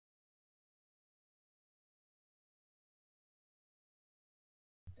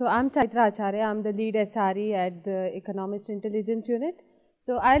So I'm Chaitra Acharya. I'm the lead SRE at the Economist Intelligence Unit.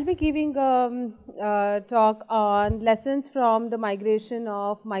 So I'll be giving a talk on lessons from the migration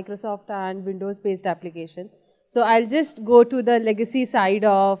of Microsoft and Windows-based application. So I'll just go to the legacy side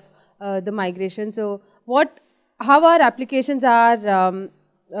of the migration. So how our applications are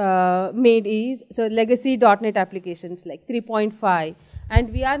made is, so legacy .NET applications like 3.5,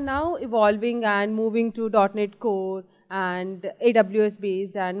 and we are now evolving and moving to .NET Core and AWS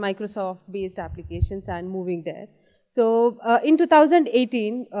based and Microsoft based applications and moving there. So in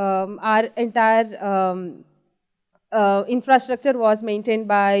 2018, our entire infrastructure was maintained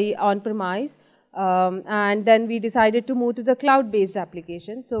by on-premise, and then we decided to move to the cloud-based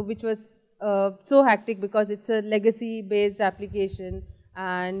application. So which was so hectic because it's a legacy-based application,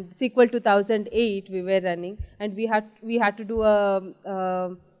 and SQL 2008 we were running, and we had to do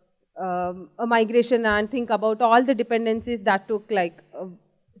a migration and think about all the dependencies that took like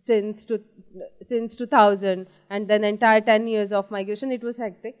since 2000, and then entire 10 years of migration. It was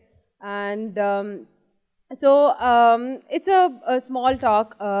hectic, and it's a small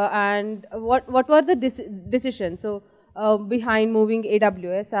talk. And what were the decisions? So behind moving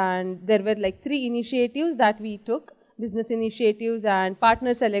AWS, and there were like 3 initiatives that we took: business initiatives and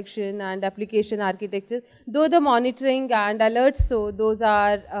partner selection and application architecture. Though the monitoring and alerts, so those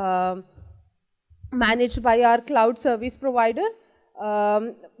are managed by our cloud service provider,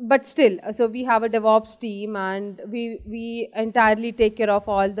 but still, so we have a DevOps team, and we entirely take care of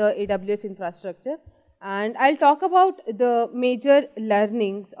all the AWS infrastructure. And I'll talk about the major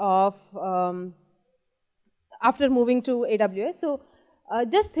learnings of after moving to AWS. So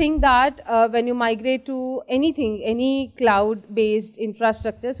just think that when you migrate to anything, any cloud-based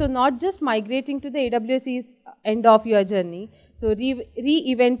infrastructure, so not just migrating to the AWS is end of your journey. So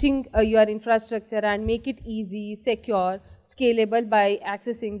re-eventing your infrastructure and make it easy, secure, scalable by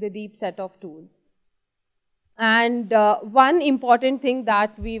accessing the deep set of tools. And one important thing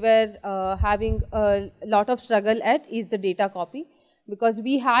that we were having a lot of struggle at is the data copy, because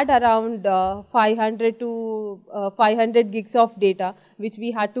we had around 500 to 500 gigs of data which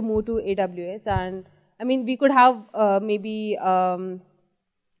we had to move to AWS. And I mean, we could have maybe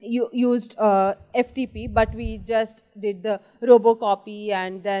used FTP, but we just did the robocopy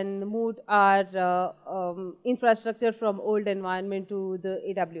and then moved our infrastructure from old environment to the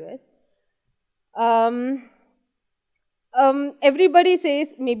AWS. Everybody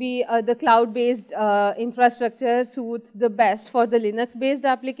says maybe the cloud-based infrastructure suits the best for the Linux-based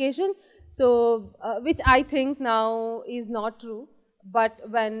application, so which I think now is not true. But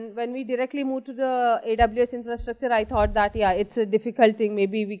when we directly moved to the AWS infrastructure, I thought that, yeah, it's a difficult thing.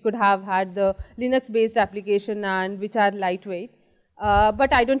 Maybe we could have had the Linux-based application and which are lightweight.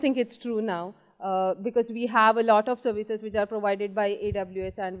 But I don't think it's true now, because we have a lot of services which are provided by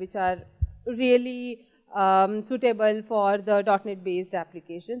AWS and which are really suitable for the .NET based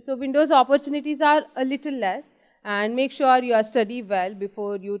application. So Windows opportunities are a little less, and make sure you study well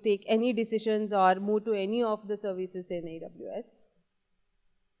before you take any decisions or move to any of the services in AWS.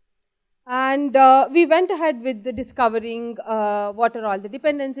 And we went ahead with the discovering what are all the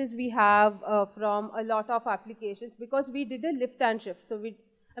dependencies we have from a lot of applications, because we did a lift and shift. So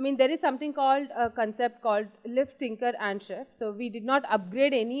there is something called a concept called lift, tinker, and shift. So we did not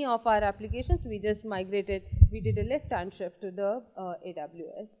upgrade any of our applications. We just migrated. We did a lift and shift to the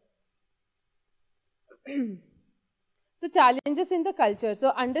AWS. So challenges in the culture. So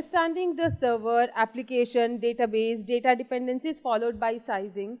understanding the server, application, database, data dependencies, followed by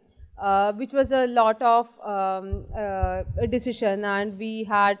sizing, which was a lot of decision, and we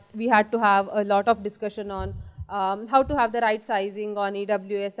had to have a lot of discussion on how to have the right sizing on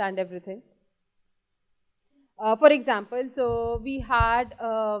AWS and everything. For example, so we had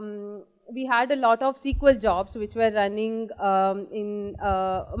a lot of SQL jobs which were running in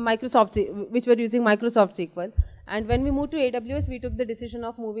Microsoft, which were using Microsoft SQL. And when we moved to AWS, we took the decision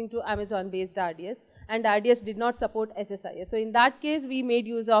of moving to Amazon-based RDS, and RDS did not support SSIS. So in that case, we made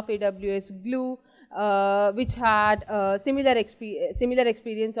use of AWS Glue, which had similar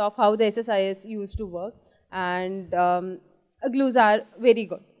experience of how the SSIS used to work, and glues are very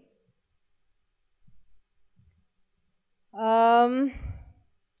good.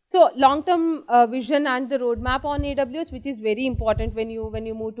 So long-term vision and the roadmap on AWS, which is very important when you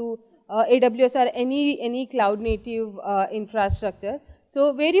move to AWS or any cloud-native infrastructure.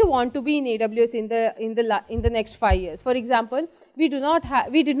 So where you want to be in AWS in the next 5 years. For example, we did not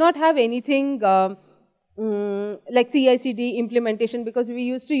have anything like CI/CD implementation, because we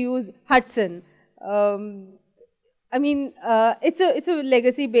used to use Hudson. It's a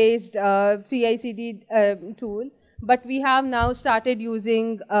legacy-based CI/CD tool. but we have now started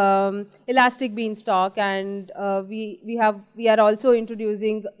using elastic beanstalk, and we are also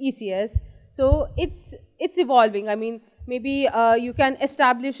introducing ECS. So it's evolving. I mean, maybe you can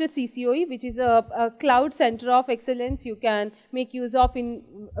establish a CCOE, which is a cloud center of excellence you can make use of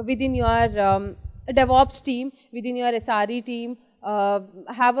within your DevOps team, within your SRE team.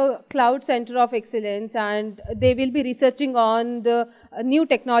 Have a cloud center of excellence, and they will be researching on the new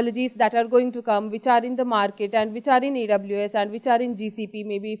technologies that are going to come, which are in the market and which are in AWS and which are in GCP.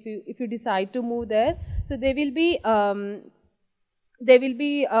 Maybe if you decide to move there, so they will be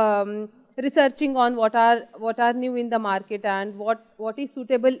researching on what are new in the market and what is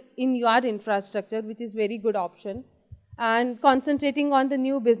suitable in your infrastructure, which is very good option, and concentrating on the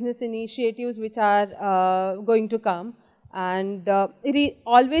new business initiatives which are going to come. And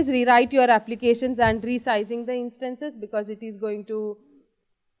always rewrite your applications and resizing the instances, because it's going to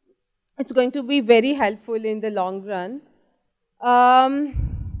be very helpful in the long run.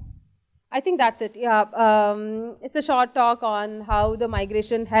 I think that's it. Yeah, it's a short talk on how the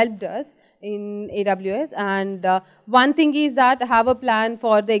migration helped us in AWS. And one thing is that have a plan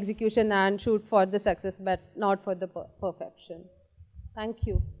for the execution and shoot for the success, but not for the perfection. Thank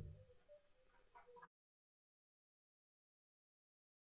you.